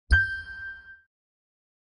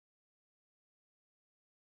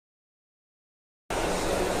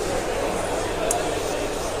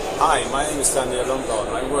Hi, my name is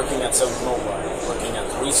Lönnblad. I'm working at Sony VoLTE, working at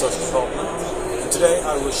the research department. And today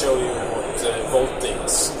I will show you what VoLTE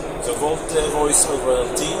is. So VoLTE, voice over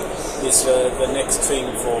LT, is the next thing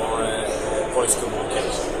for voice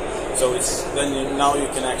communication. So it's now you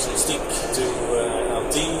can actually stick to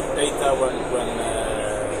LT data when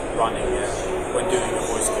doing a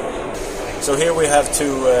voice call. So here we have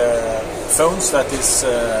two phones that is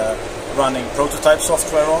running prototype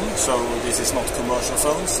software on. So this is not commercial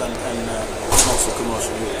phones and it's not for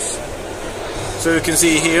commercial use. So you can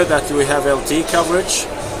see here that we have LT coverage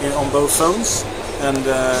on both phones, and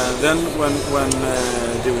then when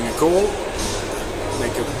doing a call,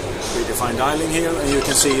 make a predefined dialing here, and you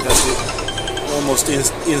can see that almost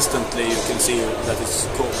instantly you can see that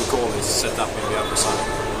the call is set up in the other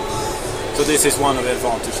side. So this is one of the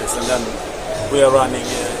advantages, and then we are running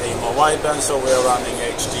a more wideband, so we are running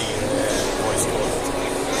HD voice quality.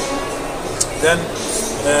 Then,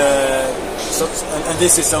 and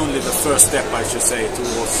this is only the first step, I should say,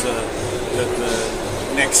 towards the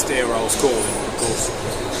next era of calling, because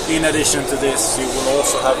in addition to this, you will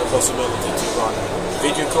also have the possibility to run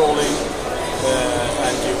video calling,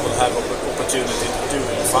 and you will have opportunity to do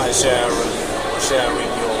file share or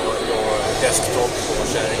sharing your desktop or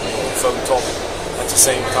sharing your phone top at the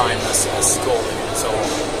same time as calling and so on.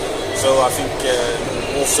 So I think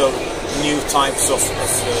also new types of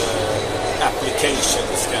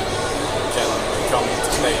applications can come into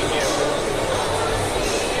play here,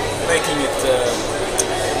 making it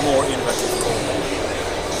more innovative calling.